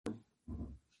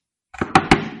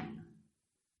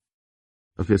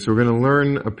Okay, so we're going to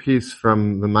learn a piece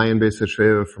from the Mayan Beis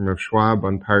Sheva from Rav Schwab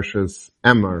on Parshas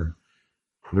Emor.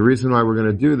 The reason why we're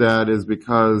going to do that is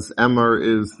because Emor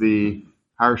is the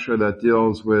parsha that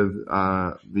deals with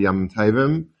the Yom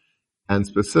Tovim, and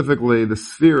specifically the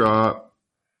Sefirah,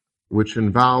 which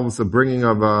involves the bringing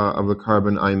of the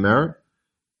carbon Aimer,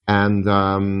 and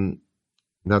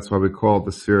that's why we call it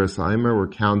the Sefirah Aimer. We're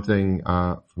counting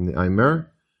from the Aimer.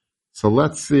 So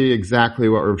let's see exactly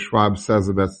what Rav Schwab says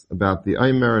about the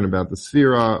Aimer and about the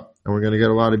Sefirah, and we're going to get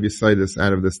a lot of Yesaitis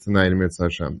out of this tonight in Mitzvah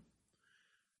Hashem.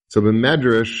 So the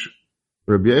Medrash,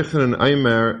 Rabbi Yochanan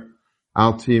Aimer,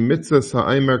 Alti Mitzvah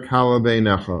Ha'Aimer Kala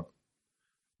Beinecha.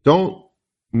 Don't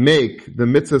make the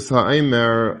Mitzvah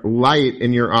Ha'Aimer light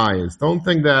in your eyes. Don't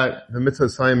think that the Mitzvah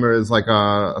Ha'Aimer is like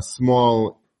a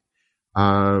small,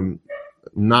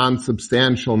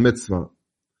 non-substantial mitzvah.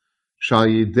 Shal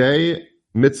Yidei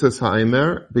Mitzvah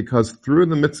Ha'Aimer, because through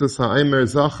the Mitzvah Ha'Aimer,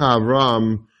 Zacha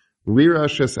Avram,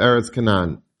 Lirashes Eretz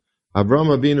Canaan.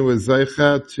 Avram Avinu is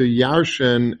Zeicha to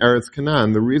Yarshin Eretz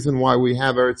Canaan. The reason why we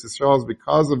have Eretz Yisrael is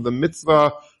because of the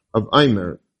Mitzvah of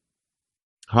Aimer.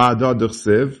 Ha'adad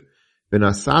Uchsiv,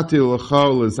 V'nasati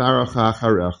l'cho l'zaracha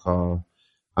acharecha.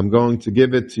 I'm going to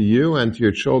give it to you and to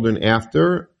your children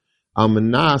after. Al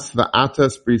manas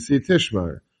v'atas brisi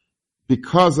tishmar.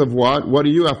 Because of what? What do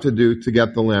you have to do to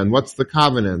get the land? What's the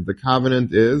covenant? The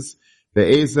covenant is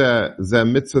ve'ezeh ze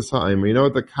mitzvah ha'aimer. You know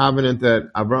what the covenant that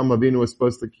Avraham Avinu was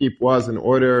supposed to keep was in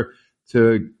order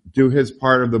to do his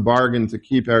part of the bargain to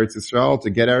keep Eretz Yisrael, to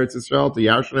get Eretz Yisrael, to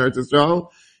Yarshin Eretz Yisrael?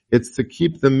 It's to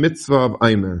keep the mitzvah of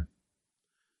Aimer.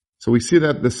 So we see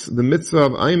that the mitzvah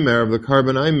of Aimer, of the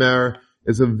carbon Aimer,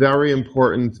 is a very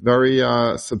important, very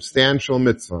substantial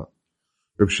mitzvah.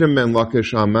 Rav Shimon ben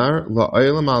Lakish Amar,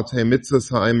 La'olam al te mitzvahs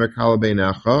ha'aimer kala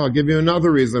beinecha. I'll give you another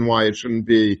reason why it shouldn't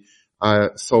be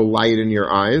so light in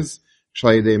your eyes.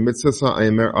 Sh'layidei mitzvahs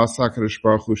ha'aimer asa kadosh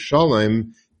baruch hu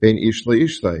shalom bein ish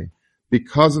le'ishlei.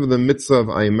 Because of the mitzvah of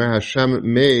Aimer,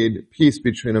 Hashem made peace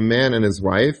between a man and his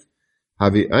wife.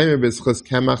 Havi Aimer b'schus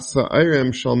kemach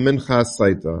sa'ayrim shal minchas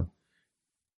saita.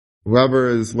 Whoever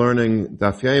is learning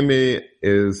Daf Yomi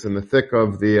is in the thick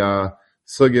of the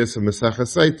Sugyas of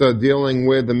Mesechus Saita, dealing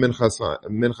with the Minchas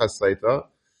Saita.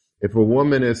 If a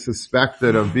woman is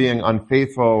suspected of being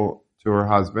unfaithful to her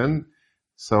husband,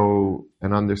 so,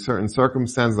 and under certain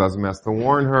circumstances, Azim has to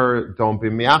warn her, don't be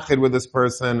miyachid with this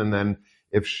person, and then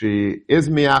if she is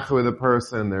miyachid with a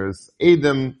person, there's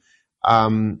Edom.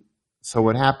 So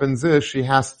what happens is she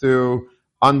has to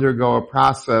undergo a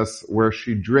process where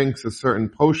she drinks a certain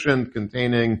potion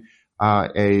containing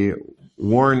a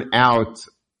worn out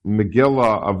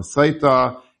Megillah of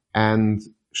Saita, and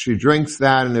she drinks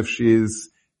that, and if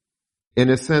she's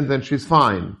innocent, then she's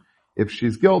fine. If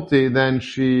she's guilty, then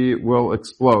she will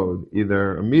explode,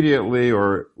 either immediately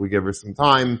or we give her some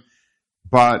time.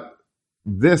 But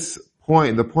this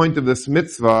point, the point of this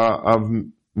mitzvah of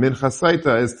Minchas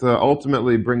Saita is to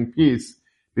ultimately bring peace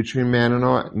between man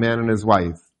and his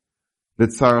wife.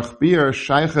 V'tzarach bir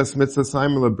shayches mitzvah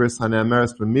saimer lebris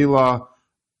hanemeres b'mila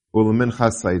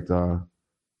u'leminchas Saita.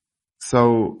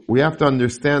 So we have to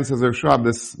understand, says Rav Schwab,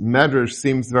 this medrash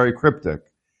seems very cryptic.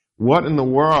 What in the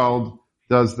world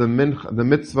does the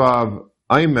mitzvah of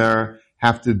Aimer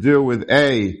have to do with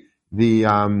the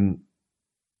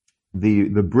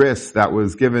bris that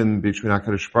was given between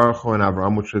HaKadosh Baruch Hu and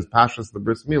Avraham, which is Pashas the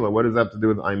bris milah? What does that have to do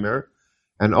with Aimer?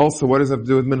 And also, what does that have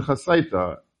to do with Minchas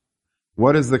Saita?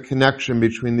 What is the connection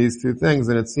between these two things?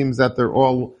 And it seems that they're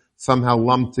all somehow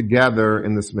lumped together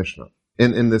in this Mishnah,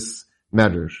 in this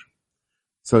medrash.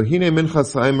 So, Hine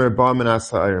Minchas Ha'Aimer Ba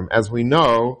Minas Ha'Airim. As we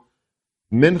know,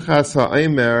 Minchas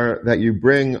Ha'Aimer that you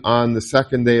bring on the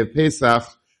second day of Pesach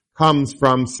comes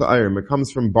from Sa'airim. It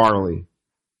comes from barley.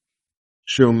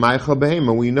 Shu Meichel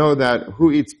Behema. We know that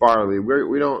who eats barley?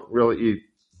 We don't really eat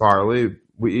barley.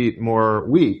 We eat more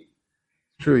wheat.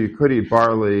 True, you could eat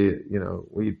barley,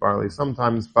 we eat barley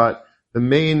sometimes, but the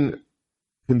main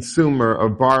consumer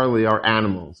of barley are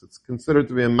animals. It's considered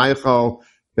to be a Meichel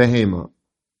Behema.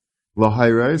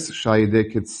 Lahayres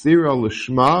shayide kitsira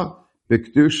lishma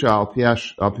b'kedusha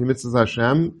al pi mitzvah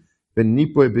Hashem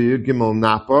b'nipoy b'yud gimel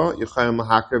napa yichayim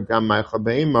lahakev gam meicha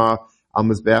be'ema al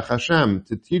mizbeach Hashem,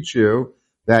 to teach you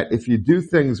that if you do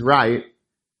things right,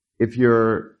 if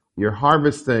you're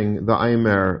harvesting the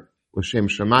Aimer l'shem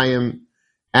shamayim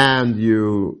and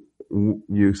you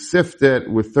sift it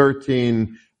with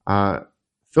 13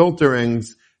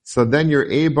 filterings, so then you're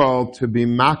able to be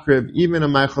makrib, even a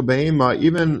meichel behema,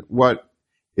 even what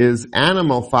is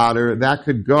animal fodder, that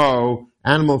could go,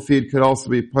 animal feed could also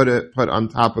be put on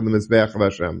top of the mizbeach of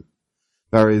Hashem.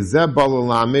 Varizeh balu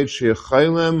lamid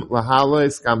she'chaylim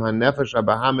lahalois kam hanefesh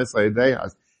abahamis ha'idei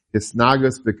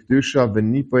hisnagus b'kedusha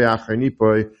v'nipoy achar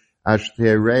nipoy ash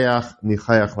te'ereach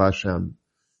nichayach l'Hashem.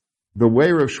 The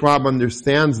way Rav Schwab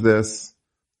understands this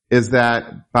is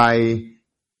that by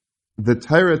the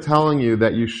Torah telling you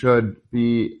that you should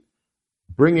be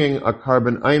bringing a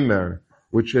carbon aimer,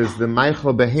 which is the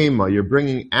Meichel Behema, you're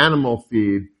bringing animal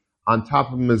feed on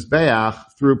top of Mizbeach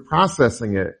through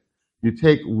processing it. You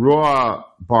take raw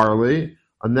barley,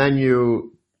 and then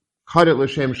you cut it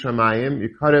l'shem shamayim, you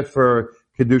cut it for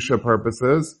Kedusha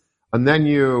purposes, and then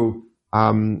you're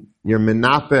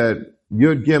menapet,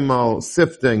 Yud Gimel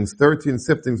siftings, 13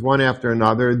 siftings one after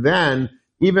another. Then,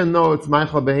 even though it's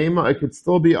Meichel Behema, it could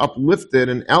still be uplifted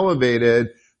and elevated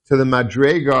to the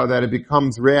Madrega that it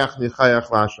becomes Reach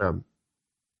Nichayach L'Hashem.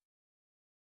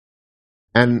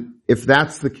 And if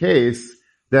that's the case,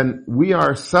 then we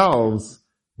ourselves,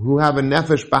 who have a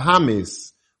Nefesh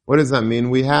Bahamis, what does that mean?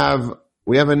 We have a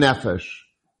Nefesh.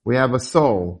 We have a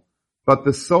soul. But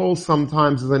the soul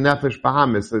sometimes is a Nefesh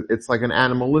Bahamis. It's like an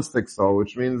animalistic soul,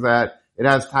 which means that it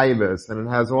has taivas, and it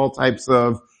has all types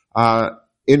of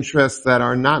interests that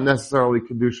are not necessarily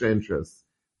Kedusha interests.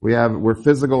 We're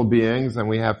physical beings, and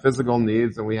we have physical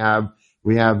needs, and we have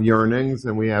yearnings,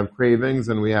 and we have cravings,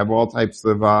 and we have all types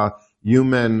of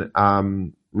human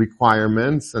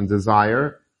requirements and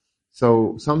desire.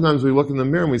 So sometimes we look in the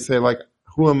mirror and we say, like,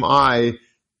 who am I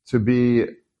to be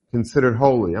considered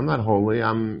holy? I'm not holy.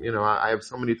 I have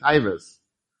so many taivas.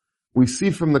 We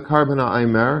see from the Karban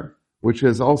HaAimer, which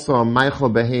is also a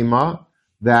Meichel Behema,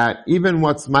 that even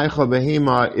what's Meichel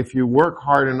Behema, if you work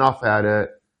hard enough at it,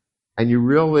 and you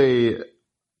really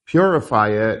purify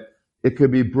it, it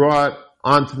could be brought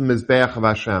onto the Mizbeach of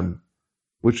Hashem,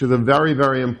 which is a very,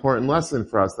 very important lesson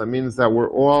for us. That means that we're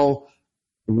all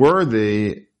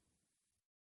worthy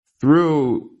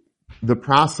through the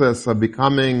process of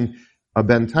becoming a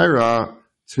Ben Torah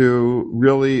to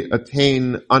really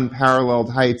attain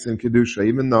unparalleled heights in Kedusha,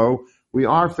 even though we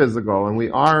are physical and we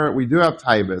do have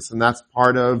taivas, and that's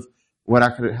part of how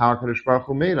HaKadosh Baruch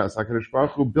Hu made us. HaKadosh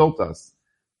Baruch Hu built us.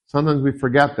 Sometimes we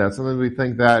forget that. Sometimes we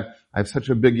think that I have such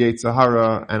a big Yetzer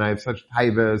Hara and I have such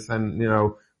taivas, and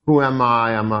who am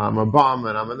I? I'm a bum,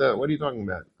 and what are you talking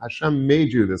about? Hashem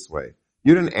made you this way.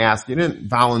 You didn't ask, you didn't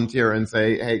volunteer and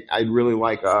say, hey, I'd really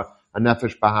like a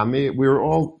Nefesh Bahami. We were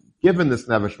all given this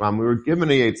Nefesh Bahami. We were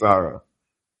given a Yetzer Hara.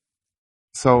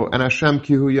 So, and Hashem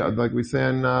kihu yad, like we say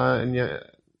in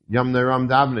Yom Neram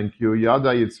Davening, kihu yada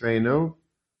yitzreinu.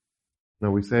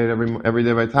 No, we say it every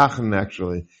day by Tachan,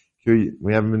 actually.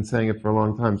 We haven't been saying it for a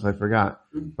long time, so I forgot.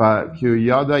 But kihu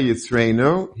yada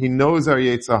yitzreinu, he knows our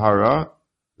Yetzer Hara.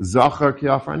 Zachar ki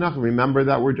afarnach. Remember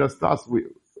that we're just us.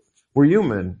 We're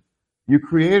human. You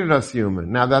created us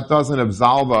human. Now that doesn't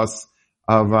absolve us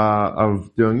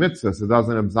of doing mitzvahs. It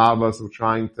doesn't absolve us of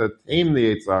trying to tame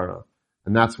the Yetzer Hara.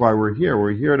 And that's why we're here.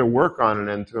 We're here to work on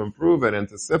it and to improve it and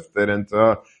to sift it and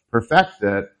to perfect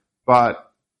it.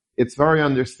 But it's very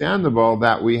understandable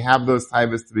that we have those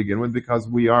taivas to begin with because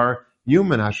we are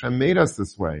human. Hashem made us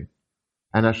this way.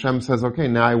 And Hashem says, okay,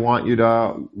 now I want you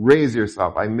to raise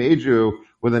yourself. I made you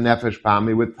with a nefesh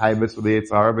bami, with taivas, with the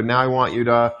Yetzer Hara, but now I want you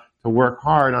to work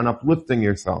hard on uplifting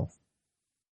yourself.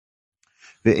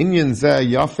 The inyan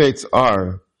zeh yafetz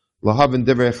ar lahavin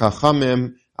divrei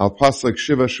chachamim al pasuk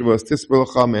shiva shuvos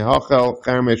tisbelcha mehachel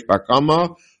chermesh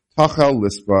bakama tachel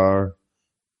lispar.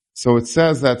 So it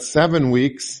says that 7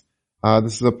 weeks.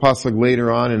 This is a pasuk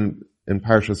later on in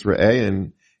Parshas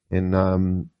Re'eh,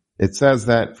 and it says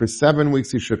that for 7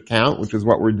 weeks you should count, which is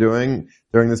what we're doing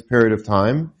during this period of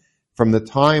time, from the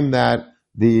time that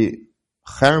the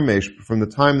chermesh, from the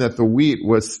time that the wheat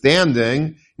was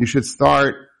standing, you should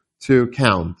start to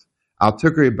count. Al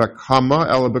tukri bakama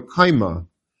ela bekaima.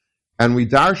 And we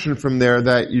darshan from there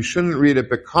that you shouldn't read it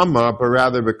bekama, but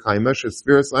rather bekaima.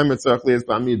 Shesfiras aimer tzarich liyas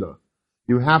ba'amida.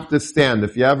 You have to stand.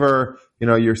 If you ever,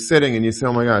 you're sitting and you say,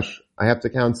 oh my gosh, I have to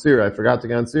count Sefirah. I forgot to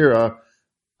count Sefirah.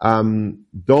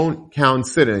 Don't count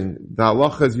sitting. The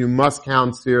halacha is you must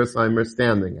count Sefirah aimer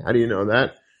standing. How do you know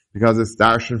that? Because it's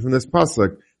darshan from this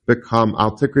pasuk. Bekam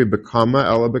al tikri bekama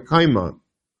ela bekaima.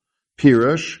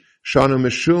 Pirush shana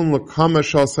mishum lekama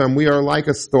shalsam. We are like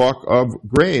a stalk of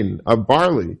grain, of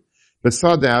barley,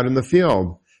 besad out in the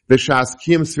field. V'shas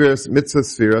kiyam Sefirah mitzvah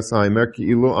Sefirah aimer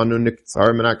ki'ilu anu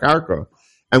niktzar min hakarka.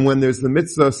 And when there's the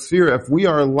mitzvah Sefirah, if we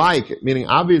are like, meaning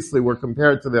obviously we're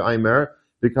compared to the aimer,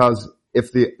 because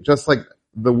just like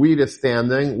the wheat is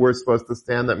standing, we're supposed to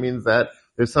stand. That means that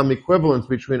there's some equivalence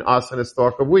between us and a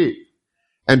stalk of wheat.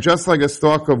 And just like a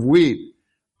stalk of wheat,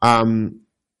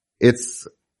 it's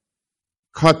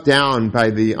cut down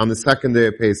on the second day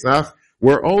of Pesach.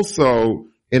 we're also,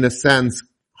 in a sense,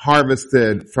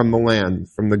 harvested from the land,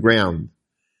 from the ground.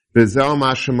 Just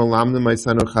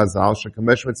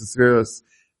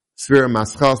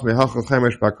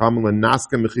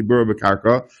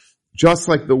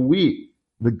like the wheat,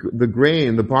 the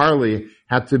grain, the barley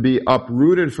had to be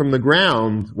uprooted from the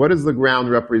ground. What does the ground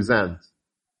represent?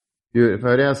 If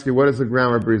I'd ask you, what does the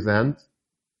ground represent?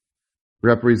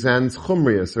 Represents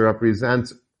chumrius, or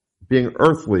represents being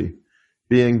earthly,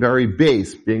 being very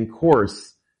base, being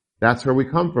coarse. That's where we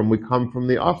come from. We come from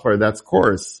the offer, that's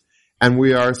coarse. And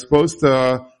we are supposed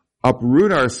to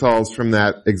uproot ourselves from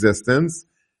that existence.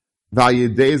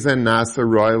 And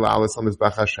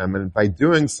by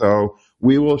doing so,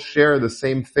 we will share the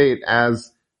same fate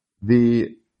as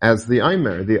the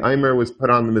Eimer. The Eimer was put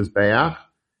on the Mizbeach,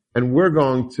 and we're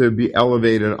going to be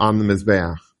elevated on the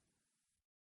Mizbeach.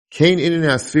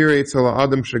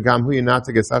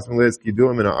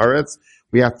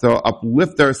 We have to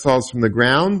uplift ourselves from the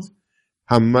ground.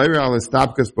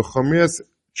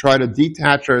 Try to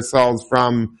detach ourselves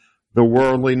from the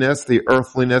worldliness, the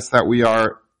earthliness that we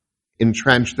are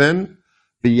entrenched in.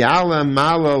 Every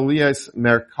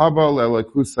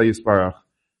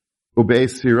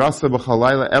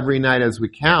night as we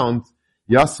count,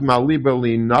 what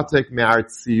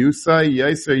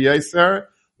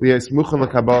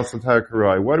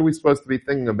are we supposed to be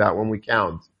thinking about when we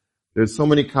count? There's so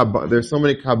many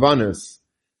kavanas.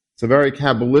 It's a very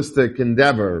Kabbalistic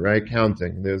endeavor, right?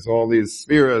 Counting. There's all these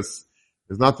spheres.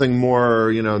 There's nothing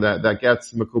more, that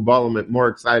gets Mekubalim more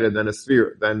excited than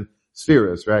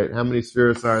spheres, right? How many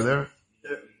spheres are there?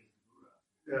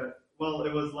 Yeah. Well,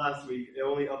 it was last week. It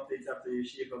only updates after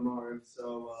Yeshiva Marv,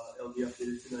 so it'll be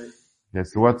updated tonight. Yeah,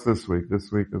 so what's this week?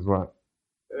 This week is what?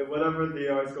 Whatever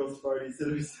the Article Sparty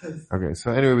Siddur says. Okay,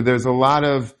 so anyway, there's a lot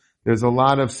of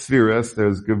spheres.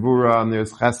 There's Gevura, and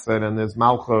there's Chesed, and there's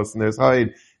Malchus, and there's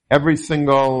Haid. Every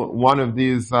single one of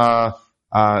these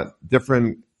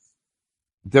different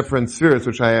spheres,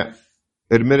 which I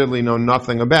admittedly know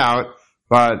nothing about,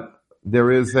 but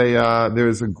there is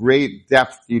a great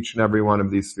depth to each and every one of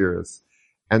these spheres.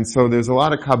 And so there's a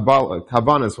lot of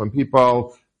Kabbalas. When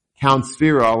people count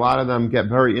Sefirah, a lot of them get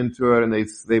very into it, and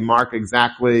they mark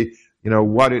exactly,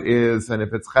 what it is, and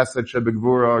if it's Chesed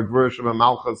Shebegvura or Gvura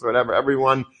Shebemalchus or whatever,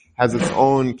 everyone has its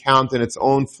own count and its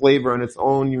own flavor and its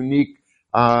own unique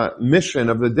mission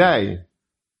of the day.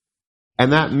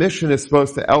 And that mission is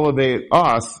supposed to elevate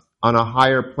us on a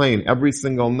higher plane. Every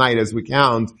single night as we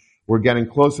count, we're getting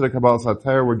closer to Kabbalah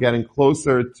Satire, we're getting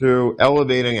closer to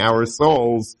elevating our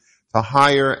souls to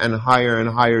higher and higher and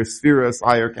higher spheres,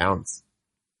 higher counts.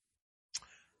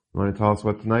 You want to tell us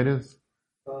what tonight is?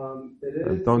 It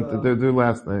is. Don't do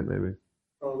last night, maybe.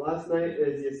 Last night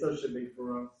is Yesod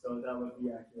Shebegvura, so that would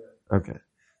be accurate. Okay.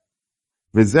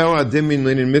 V'zeu adimin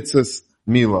linin mitzvahs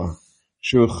mila,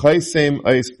 shu chaysem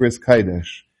eis bris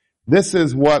kaidesh. This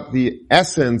is what the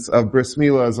essence of bris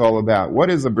milah is all about. What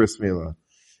is a bris milah?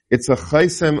 It's a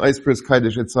chaysem eis bris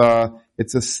kaidesh.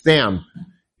 It's a stamp.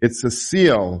 It's a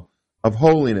seal of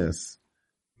holiness.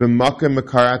 B'makam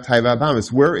makara taiva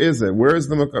bamis. Where is it? Where is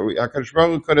the makar? HaKadosh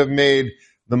Baruch Hu could have made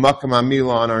the makam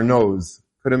amila on our nose.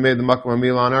 Could have made the makam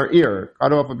amila on our ear.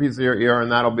 Cut off a piece of your ear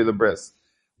and that'll be the bris.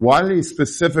 Why did he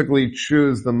specifically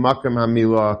choose the makam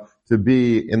hamila to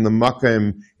be in the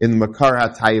makam, in the makar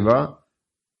ha-taiva?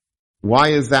 Why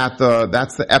is that's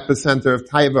the epicenter of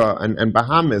taiva and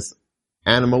Bahamas?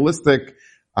 Animalistic,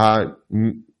 pull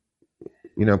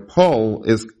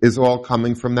is all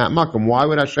coming from that makam. Why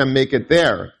would Hashem make it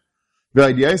there?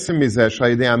 And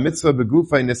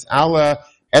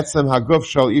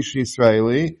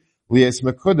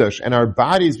our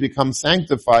bodies become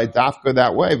sanctified dafka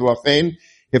that way.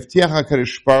 Hiftiach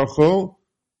HaKadosh Baruch Hu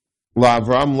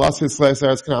LaAvram Lasis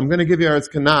Eretz Canaan. I'm going to give you Eretz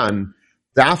Canaan.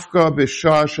 Dafka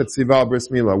b'shah shetzival bris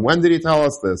milah. When did he tell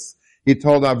us this? He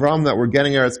told Avram that we're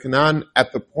getting Eretz Canaan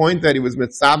at the point that he was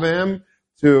mitzaveh him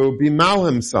to be mal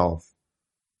himself.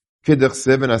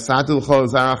 Kidduchsiv and asatu l'chol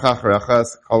zarach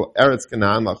achrechas kol Eretz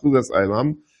Canaan lachudas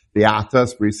eilam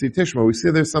v'atas brisi tishma. We see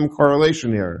there's some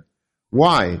correlation here.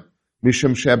 Why?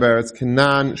 Mishum sheba Eretz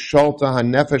Canaan sholta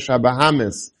hanefesh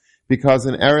habahamis. Because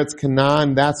in Eretz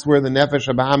Canaan, that's where the Nefesh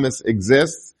HaBahamis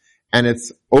exists, and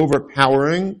it's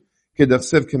overpowering. What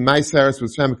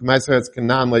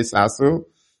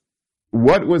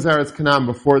was Eretz Canaan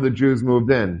before the Jews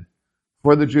moved in?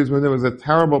 Before the Jews moved in, it was a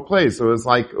terrible place. It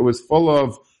was full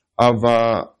of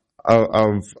taiva,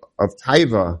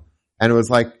 and it was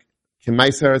like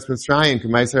K'mais Eretz Mitzrayim,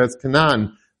 K'mais Eretz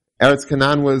Canaan. Eretz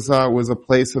Canaan was a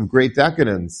place of great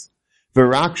decadence.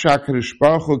 V'raksha HaKadosh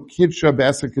Baruch Hu kidsha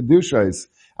b'eser kedushos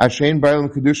ashein b'olam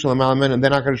kedusha l'mal amen. And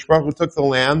then HaKadosh Baruch Hu took the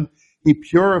land he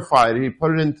purified it. He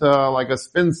put it into like a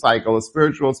spin cycle, a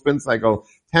spiritual spin cycle,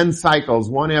 10 cycles,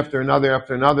 one after another,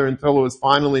 until it was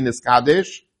finally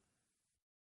niskadish.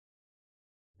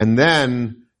 And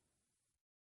then,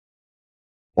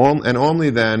 and only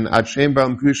then, ad shem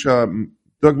ba'am kusha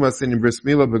dugmas in bris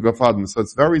milah b'guf adam. So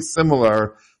it's very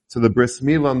similar to the bris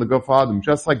milah and the guf adam.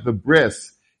 Just like the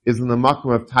bris is in the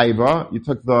makom of taiba, you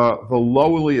took the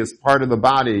lowliest part of the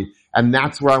body, and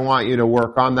that's where I want you to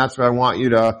work on. That's where I want you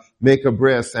to make a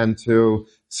bris and to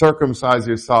circumcise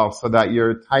yourself so that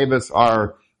your taibas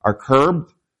are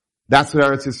curbed. That's what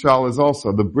Eretz Yisrael is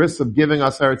also. The bris of giving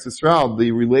us Eretz Yisrael,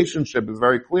 the relationship is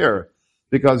very clear.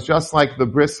 Because just like the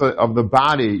bris of the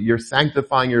body, you're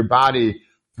sanctifying your body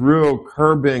through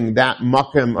curbing that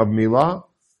makom of milah.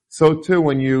 So too,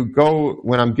 when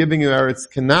I'm giving you Eretz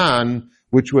Canaan,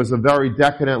 which was a very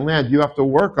decadent land, you have to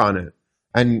work on it.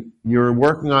 And you're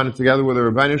working on it together with the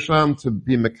Rebbeinu Shalom to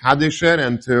be mekadesh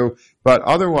it but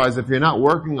otherwise, if you're not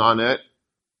working on it,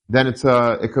 then it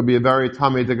could be a very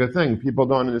tamei thing. People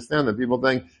don't understand that. People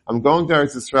think, I'm going to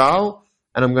Eretz Yisrael,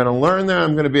 and I'm going to learn there,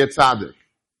 I'm going to be a tzaddik.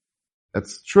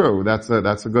 That's true. That's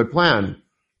a good plan.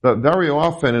 But very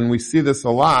often, and we see this a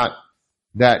lot,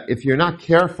 that if you're not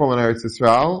careful in Eretz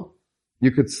Yisrael,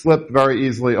 you could slip very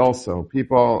easily also.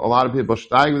 A lot of people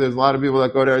steig, there's a lot of people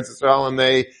that go to Eretz Yisrael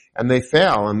and they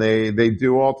fail, and they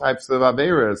do all types of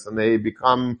averas, and they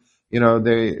become,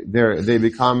 they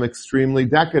become extremely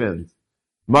decadent.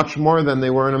 Much more than they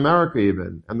were in America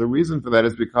even. And the reason for that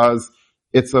is because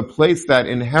it's a place that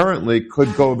inherently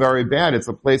could go very bad. It's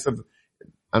a place of,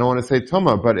 I don't want to say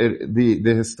tumah, but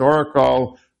the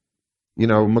historical,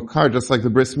 makar, just like the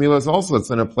bris milah is also, it's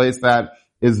in a place that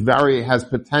has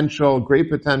potential, great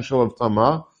potential of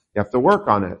tumah. You have to work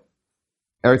on it.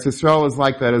 Eretz Yisrael is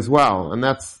like that as well. And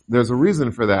there's a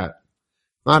reason for that.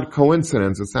 Not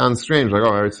coincidence. It sounds strange, like,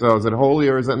 Eretz Yisrael, is it holy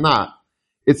or is it not?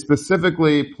 It's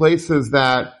specifically places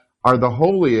that are the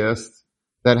holiest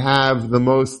that have the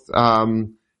most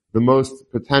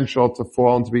potential to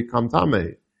fall and to become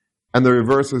tamei. And the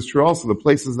reverse is true also. The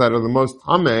places that are the most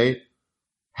tamei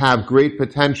have great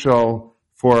potential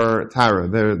for tara.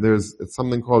 There's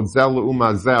something called zel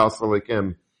u'ma zel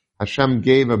salikim. Hashem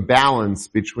gave a balance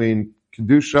between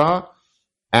kedusha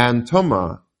and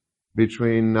tumah,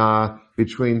 between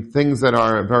things that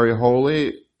are very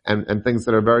holy and things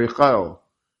that are very chayil.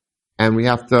 And we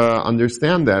have to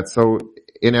understand that. So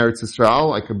in Eretz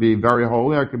Yisrael, I could be very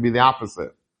holy, or I could be the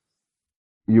opposite.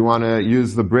 You want to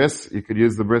use the bris, you could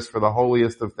use the bris for the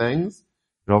holiest of things.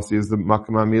 You could also use the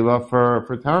makom milah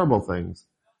for terrible things.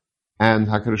 And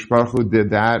HaKadosh Baruch Hu did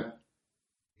that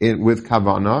with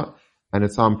kavanah, and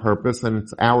it's on purpose, and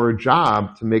it's our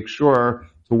job to make sure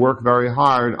to work very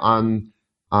hard on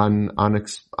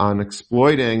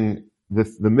exploiting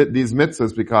these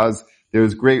mitzvahs, because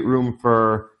there's great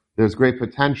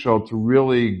potential to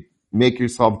really make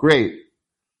yourself great.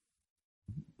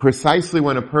 Precisely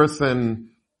when a person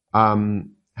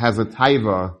has a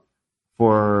taiva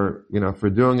for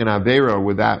doing an avera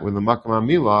with the makom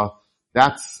milah,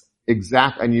 that's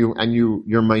exact, and you're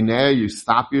meineh, you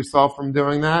stop yourself from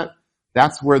doing that.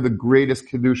 That's where the greatest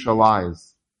kedusha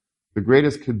lies. The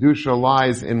greatest kedusha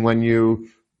lies in when you,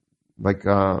 like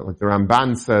the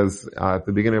Ramban says at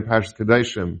the beginning of Parshas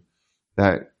Kedoshim,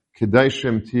 that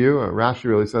Kedoshim to you, Rashi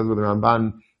really says what the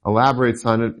Ramban elaborates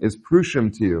on it, is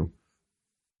prushim to you.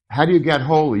 How do you get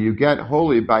holy? You get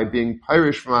holy by being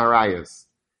pirish from arayas.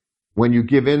 When you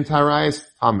give in to arayas,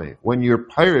 tamei. When you're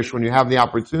pirish, when you have the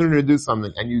opportunity to do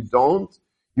something and you don't,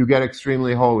 you get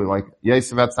extremely holy, like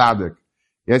Yosef HaTzadik.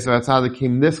 Yosef HaTzadik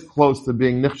came this close to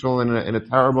being nichshel in a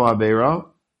terrible avera,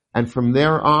 and from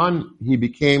there on, he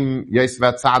became Yosef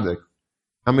HaTzadik.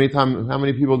 How many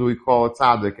people do we call a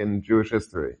tzaddik in Jewish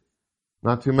history?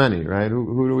 Not too many, right?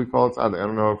 Who do we call a tzaddik? I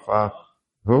don't know if,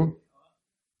 who?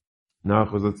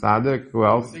 Noach was a tzaddik. Who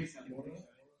else? Big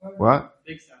tzaddik. What?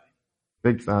 Big tzaddik.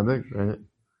 Big tzaddik, right?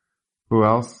 Who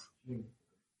else?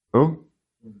 Who?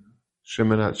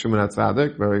 Shimon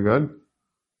HaTzadik, very good.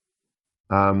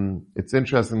 It's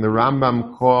interesting, the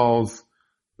Rambam calls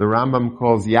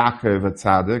Yaakov a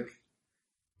tzaddik.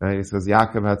 Right? He says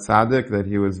Yaakov HaTzadik, that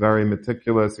he was very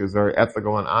meticulous, he was very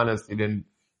ethical and honest, he didn't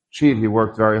cheat, he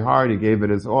worked very hard, he gave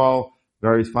it his all.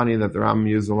 Very funny that the Rambam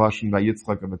used the lashon by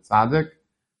Yitzchak of a tzaddik.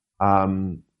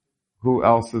 Who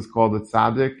else is called a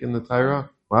tzaddik in the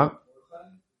Torah? What?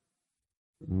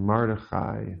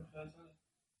 Mordechai.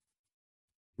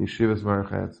 Yeshivas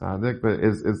Mordechai tzaddik. But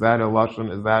is that a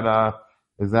lashon?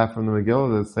 Is that from the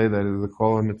Megillah? Does it say that is a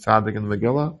call him a tzaddik in the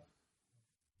Megillah?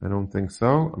 I don't think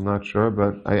so. I'm not sure,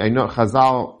 but I know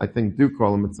Chazal, I think, do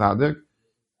call him a tzaddik.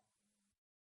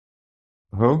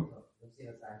 Who?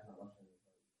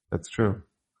 That's true.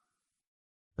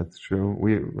 That's true.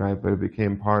 But it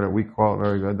became part of, we call it,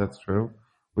 very good, that's true.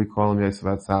 We call him Yosef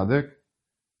Tzaddik.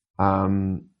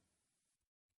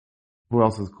 Who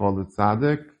else is called a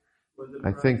tzaddik?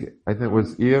 I think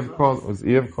was Eiv called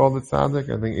a tzaddik?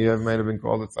 I think Eiv might have been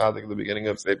called a tzaddik at the beginning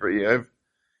of Sefer Eiv.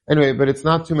 Anyway, but it's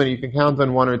not too many. You can count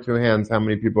on one or two hands how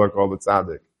many people are called a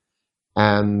tzaddik.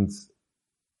 And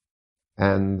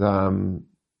there's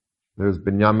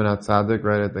Binyamin HaTzaddik,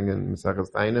 right? I think in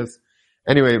Maseches Tainis.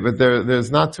 Anyway, but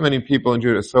there's not too many people in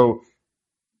Judah. So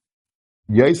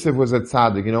Yosef was a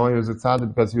tzaddik. You know why he was a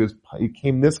tzaddik? Because he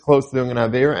came this close to doing an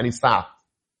Aveira and he stopped.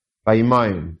 By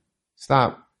Imayim.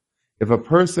 Stop. If a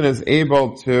person is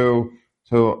able to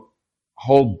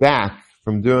hold back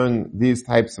from doing these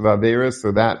types of Aveiras,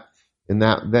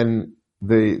 then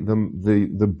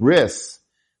the bris,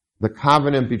 the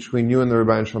covenant between you and the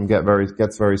Rebbeinu Shalom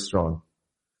gets very strong.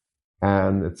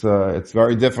 And it's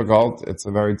very difficult. It's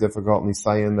a very difficult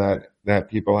nisayon that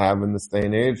people have in this day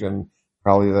and age, and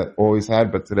probably that always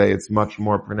had, but today it's much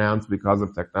more pronounced because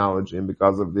of technology and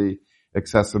because of the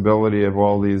accessibility of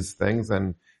all these things.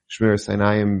 And Shmir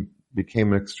Sinayim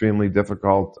became an extremely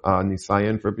difficult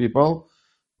nisayon for people.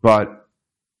 But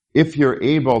if you're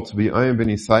able to be Oyim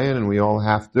b'nisayon, and we all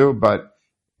have to,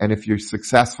 and if you're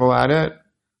successful at it,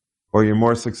 or you're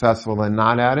more successful than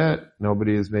not at it,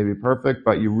 nobody is maybe perfect,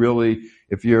 but you really,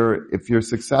 if you're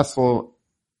successful,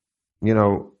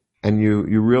 and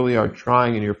you really are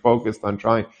trying and you're focused on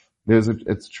trying,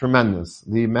 it's tremendous.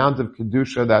 The amount of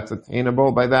kedusha that's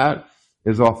attainable by that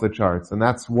is off the charts. And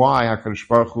that's why HaKadosh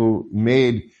Baruch Hu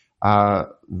made,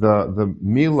 the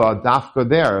Mila dafka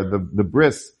there, the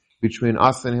bris between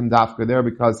us and him dafka there,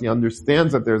 because he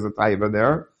understands that there's a taiva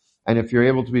there. And if you're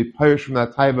able to be parish from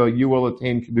that taiva, you will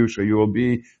attain kedusha. You will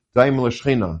be daim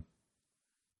l'shchina.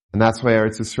 And that's why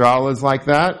Eretz Yisrael is like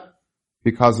that.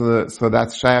 So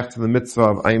that's shaykh to the mitzvah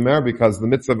of Aimer, because the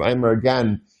mitzvah of Aimer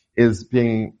again is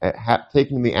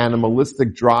taking the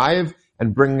animalistic drive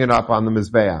and bringing it up on the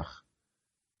Mizbeach.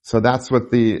 So that's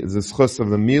what the zchus of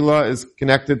the Mila is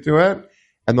connected to it.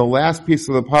 And the last piece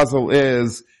of the puzzle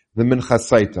is the Mincha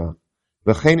Saita.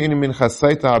 V'chein in Mincha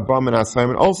Saita haba min hasayim.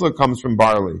 It also comes from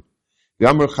barley. The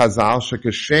Amr Chazal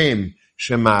shekashem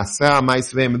shemaaseh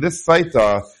ma'isveim. This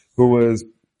Saita, who was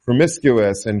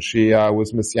promiscuous and she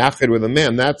was misyachid with a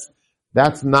man, that's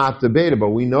not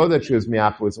debatable. We know that she was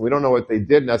misyachid, and we don't know what they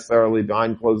did necessarily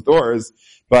behind closed doors,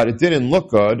 but it didn't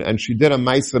look good, and she did a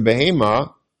ma'isa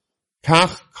behema.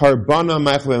 Kach karbana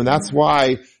ma'achlim. That's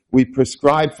why we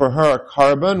prescribe for her a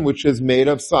carbon which is made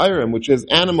of siren, which is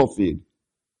animal feed.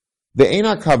 The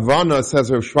Eina Kavana, says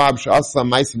Rav Schwab, she'asa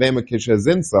ma'isa behema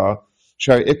kishazinsa,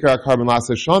 shar ikra carbon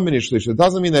lasa sham b'nishlish. It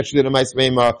doesn't mean that she did a ma'isa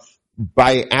behema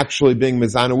by actually being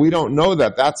mizana. We don't know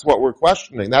that. That's what we're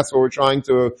questioning. That's what we're trying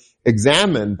to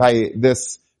examine by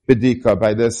this bedika,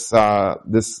 by this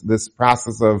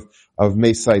process of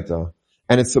mesaita.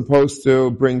 And it's supposed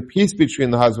to bring peace between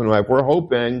the husband and wife. We're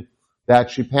hoping that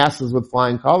she passes with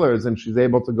flying colors and she's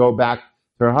able to go back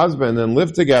to her husband and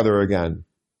live together again.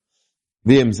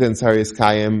 Then she'll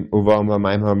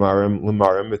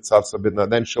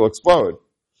explode.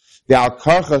 The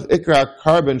al-karchas ikra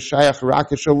carbon shayach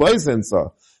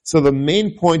rakisha. So the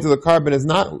main point of the carbon is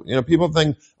not, people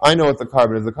think, I know what the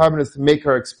carbon is. The carbon is to make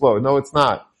her explode. No, it's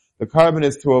not. The carbon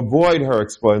is to avoid her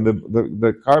exploding.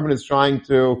 The carbon is trying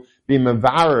to be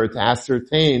mevarer, to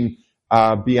ascertain,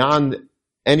 beyond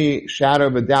any shadow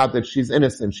of a doubt that she's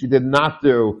innocent. She did not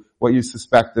do what you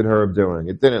suspected her of doing.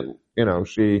 It didn't,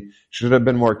 she should have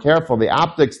been more careful. The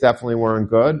optics definitely weren't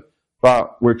good.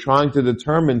 But we're trying to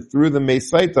determine through the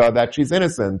Mesaita that she's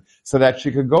innocent, so that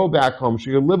she could go back home, she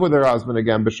could live with her husband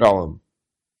again, b'shalom.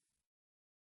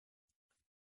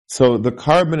 So the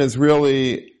carbon is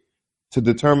really to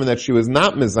determine that she was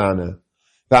not mizana.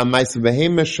 So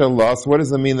what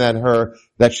does it mean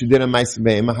that she did a Maisa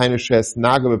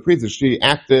Behema? She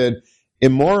acted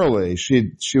immorally.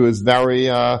 She was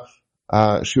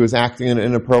she was acting in an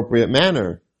inappropriate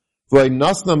manner. She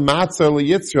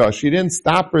didn't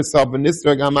stop herself.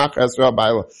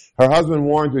 Her husband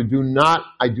warned her,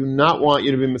 I do not want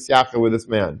you to be Mesiacha with this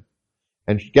man.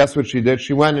 And guess what she did?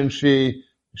 She went and she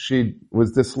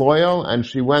was disloyal, and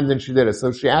she went and she did it.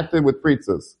 So she acted with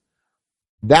pritzes.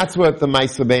 That's what the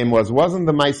Maisa Behema was. Wasn't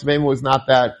the Maisa Behema was not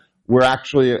that we're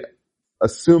actually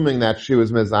assuming that she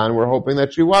was Mizan, we're hoping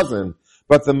that she wasn't.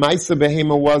 But the Maisa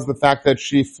Behema was the fact that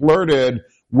she flirted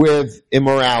with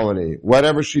immorality.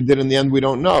 Whatever she did in the end, we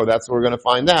don't know. That's what we're going to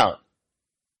find out.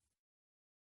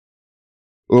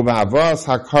 Uba'avas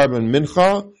ha-carbon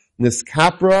mincha,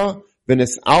 niskapra,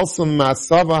 v'nisalsum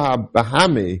ma'asava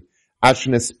ha-bahami, ash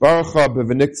nisparcha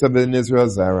b'v'nikza b'nizra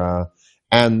zera.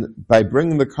 and by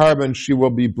bringing the carbon, she will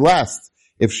be blessed.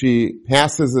 If she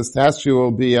passes this test, she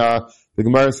will be, the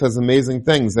Gemara says amazing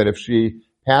things, that if she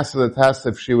passes the test,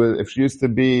 if she used to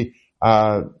be,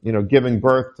 giving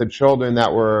birth to children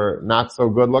that were not so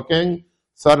good looking,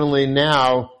 suddenly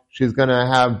now she's gonna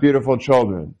have beautiful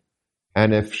children.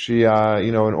 And if she,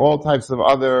 and all types of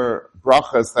other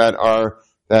brachas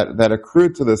that accrue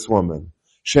to this woman.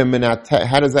 How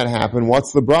does that happen?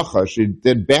 What's the bracha? She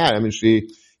did bad. I mean,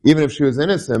 even if she was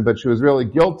innocent, but she was really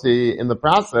guilty in the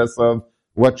process of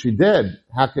what she did.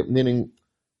 Meaning,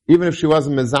 even if she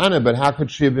wasn't mizana, but how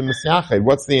could she have been misyached?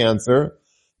 What's the answer?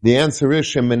 The answer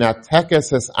is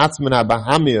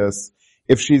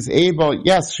if she's able,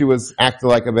 yes, she was acting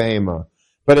like a behema,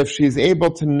 but if she's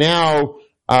able to now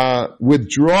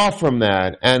withdraw from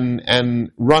that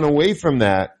and run away from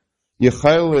that, she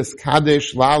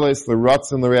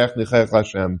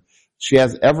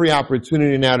has every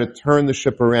opportunity now to turn the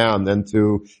ship around and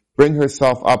to bring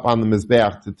herself up on the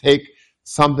mizbeach, to take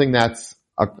something that's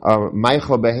a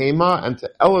meichel behema and to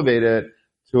elevate it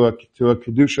to a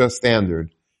kedusha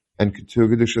standard and to a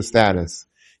kedusha status.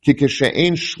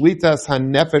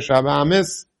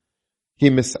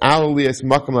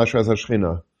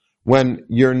 When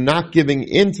you're not giving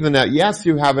into the net, yes,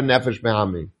 you have a nefesh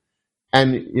behami.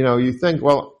 And, you think,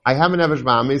 well, I have a nefesh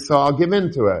behami, so I'll give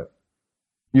in to it.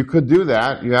 You could do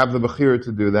that. You have the bechira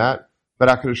to do that. But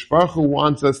HaKadosh Baruch Hu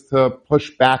wants us to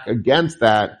push back against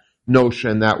that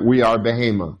notion that we are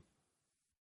behema.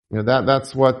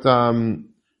 That's what,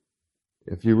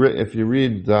 if you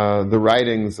read the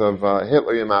writings of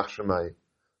Hitler Yamach Shemai.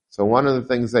 So one of the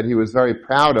things that he was very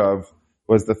proud of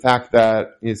was the fact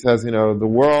that he says, the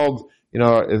world,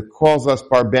 it calls us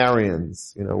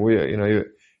barbarians.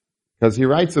 Because he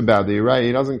writes about it,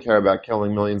 he doesn't care about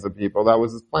killing millions of people. That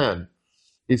was his plan.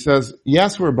 He says,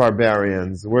 yes, we're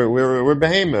barbarians. We're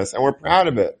behemoths, and we're proud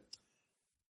of it.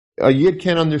 A Yid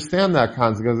can't understand that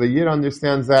concept, because a Yid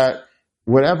understands that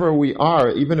whatever we are,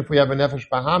 even if we have a nefesh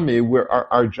bahami,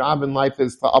 our job in life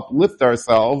is to uplift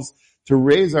ourselves, to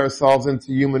raise ourselves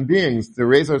into human beings, to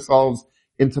raise ourselves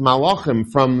into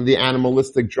malachim from the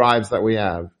animalistic drives that we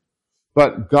have.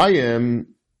 But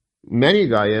many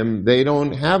Goyim, they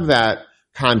don't have that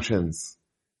conscience.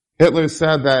 Hitler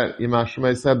said that, Yamach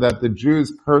Shemai said that the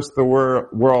Jews cursed the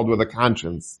world with a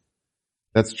conscience.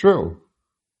 That's true.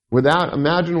 Without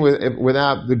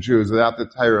the Jews, without the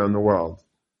Torah in the world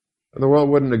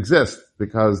wouldn't exist,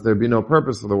 because there'd be no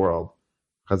purpose of the world.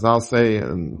 Chazal say,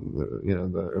 and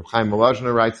the Reb Chaim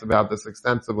Volozhiner writes about this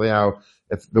extensively, how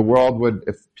if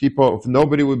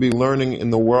nobody would be learning in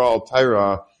the world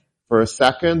Torah for a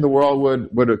second, the world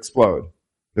would explode.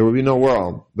 There would be no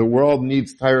world. The world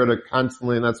needs Torah to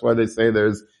constantly, and that's why they say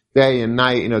there's day and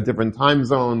night, different time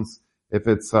zones. If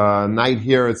it's night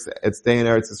here, it's day in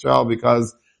Eretz Yisrael,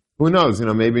 because who knows,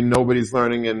 maybe nobody's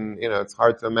learning, and it's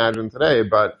hard to imagine today,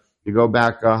 but you go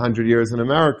back 100 years in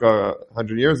America,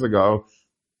 100 years ago,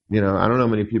 I don't know how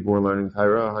many people were learning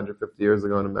Torah 150 years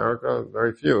ago in America.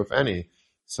 Very few, if any.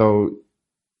 So,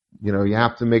 you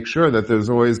have to make sure that there's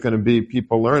always going to be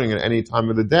people learning at any time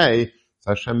of the day.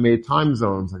 So Hashem made time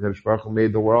zones. HaKadosh Baruch Hu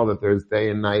made the world that there's day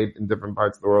and night in different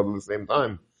parts of the world at the same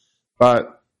time.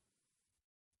 But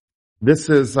this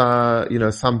is,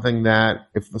 something that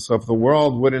if the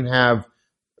world wouldn't have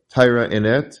Torah in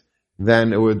it,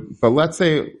 then it would, but let's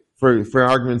say, for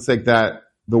argument's sake, that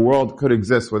the world could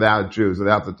exist without Jews,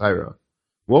 without the Torah.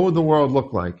 What would the world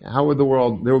look like? There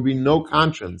would be no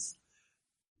conscience.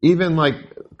 Even like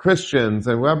Christians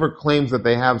and whoever claims that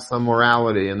they have some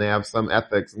morality and they have some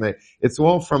ethics, and it's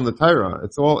all from the Torah.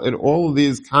 It's all of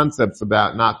these concepts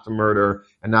about not to murder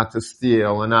and not to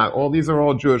steal and these are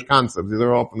all Jewish concepts. These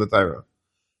are all from the Torah.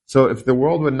 So if the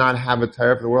world would not have a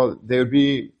Torah,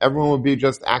 everyone would be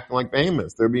just acting like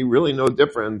behemoths. There'd be really no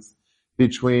difference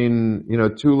between,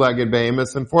 two-legged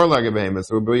behemoths and four-legged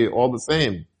behemoths. It would be all the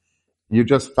same. You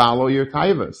just follow your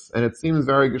taivas. And it seems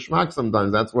very geschmack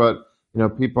sometimes. That's what,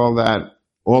 people that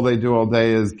all they do all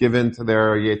day is give in to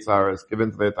their yetzaras, give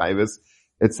in to their taivas.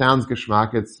 It sounds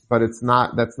geschmack, but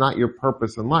that's not your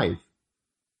purpose in life.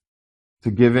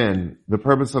 To give in. The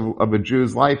purpose of a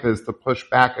Jew's life is to push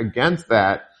back against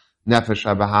that nefesh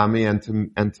habahami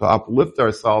and to uplift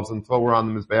ourselves until we're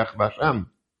on the mizbeach of Hashem.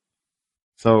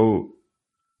 So,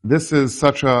 this is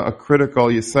such a critical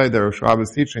yesod that Schwab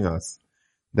is teaching us,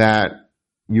 that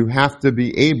you have to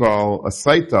be able, a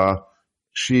saita,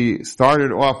 she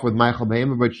started off with Michael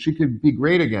Behema, but she could be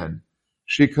great again.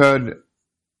 She could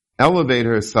elevate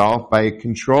herself by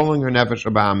controlling her nefesh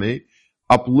habami,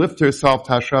 uplift herself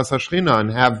to Hashras HaShechina,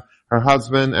 and have her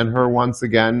husband and her once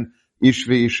again, Ish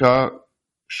v'Isha,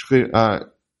 Shechina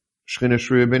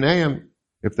Shruya B'neiim,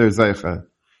 if they're zeicha.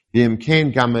 V'im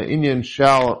kein gam ha'inyan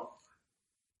shel.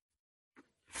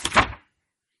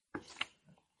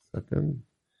 Second.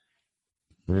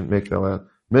 I didn't make that loud.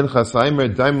 Minchas Aimer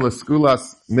daim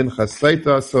l'eskulas minchas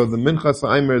saita. So the minchas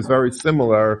Aimer is very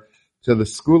similar to the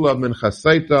skula of minchas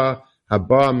saita.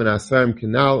 Haba min asarim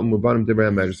kanal umubanim divrei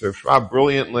medrash. So Schwab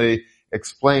brilliantly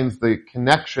explains the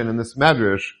connection in this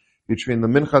medrash between the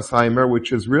minchas Aimer,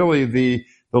 which is really the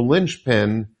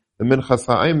linchpin, the minchas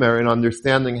Aimer, in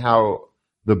understanding how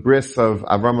the bris of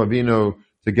Avram Avinu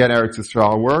to get Eretz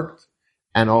Yisrael worked,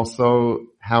 and also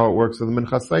how it works with the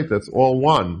minchas saita. It's all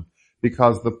one.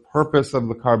 Because the purpose of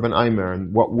the Carbon Aimer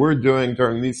and what we're doing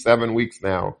during these 7 weeks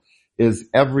now is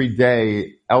every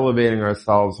day elevating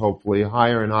ourselves, hopefully,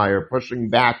 higher and higher, pushing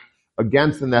back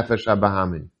against the Nefesh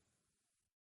HaBahami.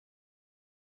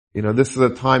 This is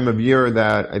a time of year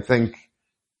that I think,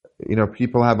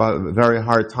 people have a very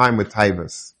hard time with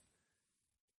Taivas.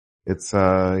 It's,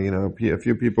 a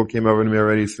few people came over to me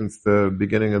already since the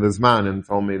beginning of the Zman and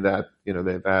told me that,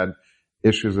 they've had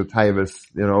issues with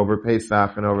Taivas, over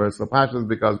Pesach and over Slapashas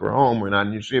because we're home, we're not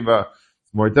in yeshiva,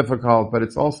 it's more difficult, but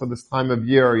it's also this time of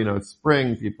year, it's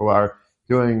spring, people are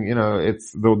doing,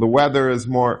 it's, the weather is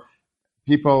more,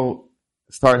 people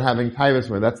start having Taivas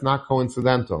more. That's not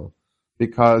coincidental,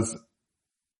 because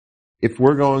if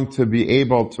we're going to be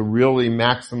able to really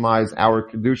maximize our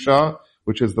Kedusha,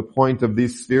 which is the point of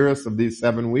these spheres, of these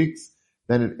 7 weeks,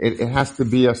 then it has to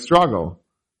be a struggle.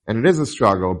 And it is a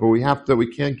struggle, but we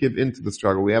can't give in to the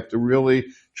struggle. We have to really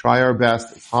try our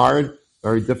best. It's hard,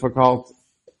 very difficult,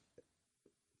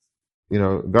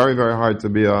 very, very hard to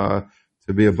be a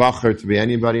bacher, to be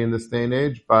anybody in this day and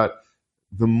age, but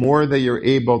the more that you're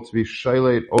able to be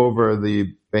shailate over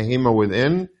the behema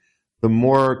within, the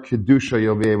more kedusha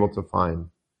you'll be able to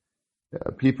find. There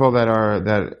are people that are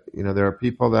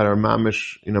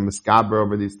mamish, miskaber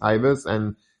over these taivas,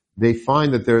 and they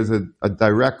find that there's a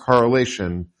direct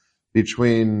correlation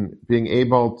between being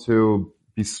able to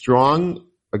be strong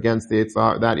against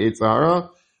that Eitzara,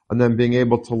 and then being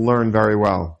able to learn very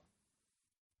well.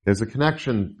 There's a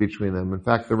connection between them. In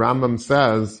fact, the Rambam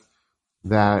says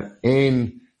that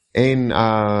ein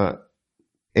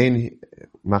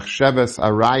machsheves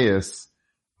arayis,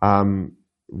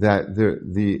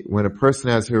 that when a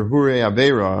person has hirhure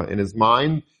avera in his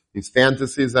mind, these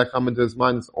fantasies that come into his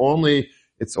mind, it's only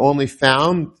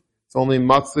matzli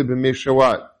b'misha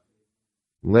what?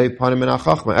 Lei panim min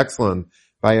hachachma. Excellent.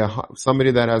 By somebody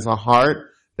that has a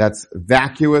heart that's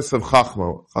vacuous of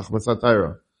chachma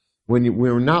satira. When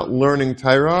we're not learning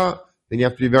Torah, then you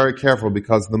have to be very careful,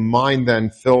 because the mind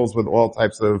then fills with all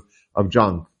types of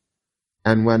junk.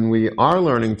 And when we are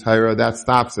learning Torah, that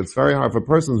stops it. It's very hard. If a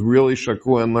person's really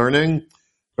shakua in learning,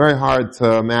 very hard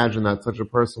to imagine that such a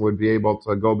person would be able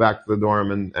to go back to the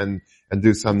dorm and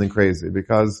do something crazy,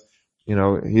 because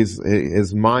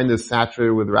his mind is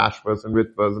saturated with Rashbas and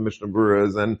Ritvas and Mishnah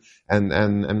Buras and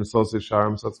Mesos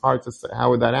Yesharim, so it's hard to say how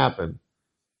would that happen.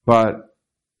 But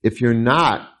if you're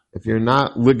not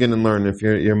ligging and learning, if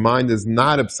your mind is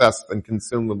not obsessed and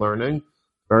consumed with learning,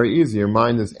 very easy. Your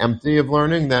mind is empty of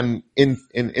learning, then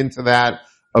into that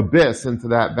abyss, into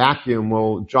that vacuum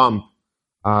will jump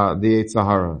the Yetzer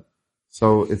Hara.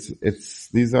 So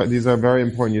these are very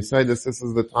important. You say this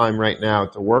is the time right now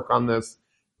to work on this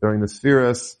during the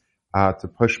Sefirah, to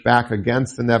push back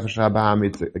against the Nefesh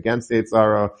HaBahami, against the Yetzer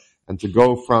Hara, and to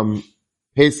go from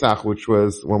Pesach, which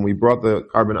was when we brought the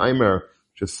Carbon Aimer,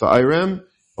 which is Sa'irim, and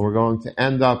we're going to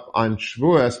end up on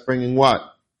Shavuos bringing what?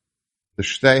 The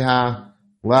Shtei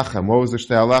HaLechem. What was the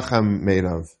Shtei HaLechem made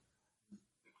of?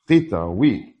 Chita,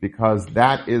 wheat, because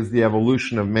that is the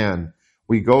evolution of man.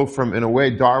 We go from, in a way,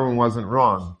 Darwin wasn't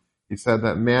wrong. He said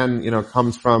that man,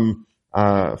 comes from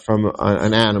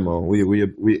an animal. We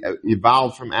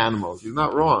evolved from animals. He's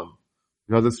not wrong.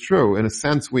 That's true. In a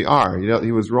sense, we are.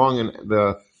 He was wrong in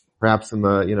perhaps in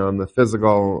the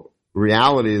physical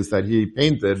realities that he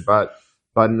painted, but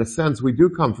in a sense, we do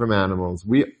come from animals.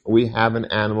 We have an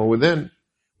animal within.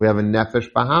 We have a nefesh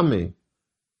bahami.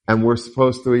 And we're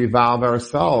supposed to evolve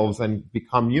ourselves and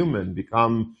become human,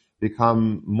 become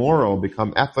moral,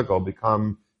 become ethical,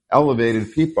 become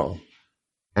elevated people.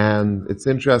 And it's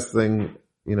interesting,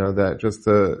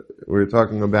 that we were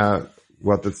talking about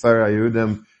what the Tzara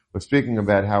Yehudim was speaking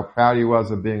about, how proud he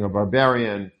was of being a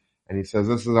barbarian. And he says,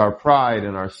 this is our pride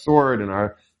and our sword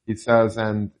and he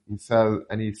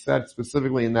said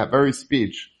specifically in that very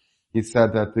speech, he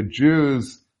said that the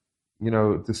Jews,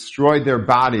 destroyed their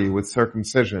body with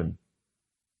circumcision.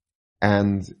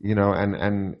 And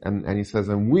he says,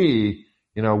 and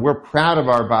we're proud of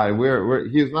our body.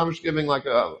 He's not giving like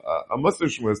a mussar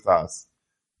shmuz to us.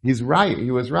 He's right. He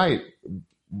was right.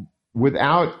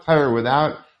 without Torah,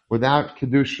 without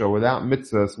Kedusha, without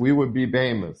mitzvahs, we would be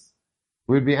behemoths.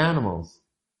 We would be animals.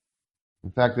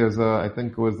 In fact, I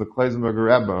think it was the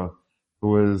Kleisberger Rebbe who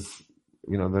was,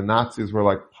 the Nazis were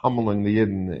like pummeling the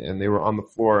Yidden and they were on the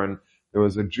floor and there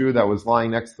was a Jew that was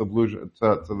lying next to I think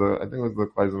it was the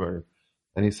Kleisberger.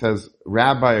 And he says,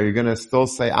 Rabbi, are you going to still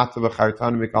say, Ata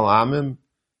v'chartanu mikol amim?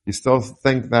 You still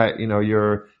think that,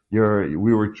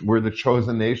 we're the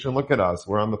chosen nation? Look at us.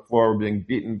 We're on the floor. We're being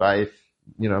beaten by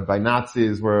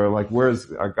Nazis. We're like,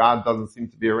 our God doesn't seem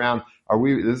to be around.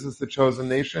 This is the chosen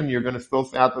nation? You're going to still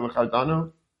say Ata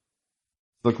v'chartanu?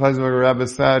 So the Kleisberger Rebbe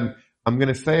said, I'm going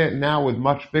to say it now with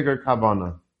much bigger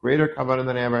kavanah, greater kavanah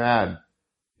than I ever had.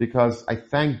 Because I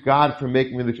thank God for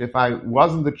making me if I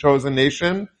wasn't the chosen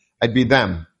nation, I'd be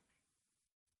them.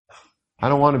 I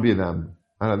don't want to be them.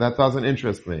 That doesn't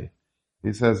interest me.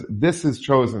 He says, this is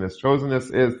chosenness.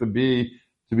 Chosenness is to be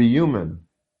human.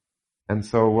 And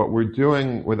so what we're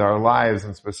doing with our lives,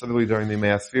 and specifically during the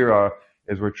Sefirah,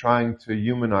 is we're trying to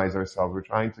humanize ourselves. We're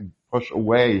trying to push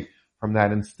away from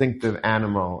that instinctive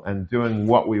animal and doing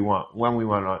what we want, when we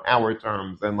want, on our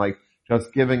terms, and like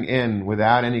just giving in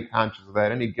without any conscience,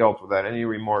 without any guilt, without any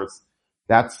remorse.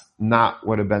 That's not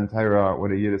what a Ben Torah,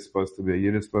 what a Yid is supposed to be. A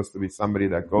Yid is supposed to be somebody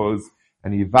that goes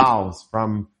and evolves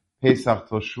from Pesach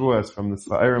till Shavuos, from the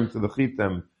Sa'irim to the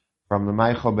Chitim, from the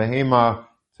Meichel Behema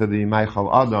to the Meichel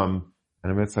Adam.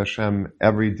 And Amitzvah Hashem,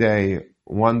 every day,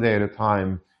 one day at a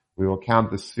time, we will count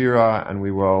the Sefirah and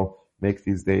we will make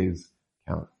these days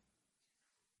count.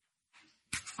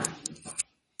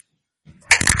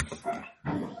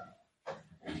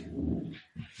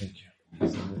 Thank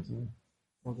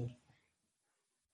you.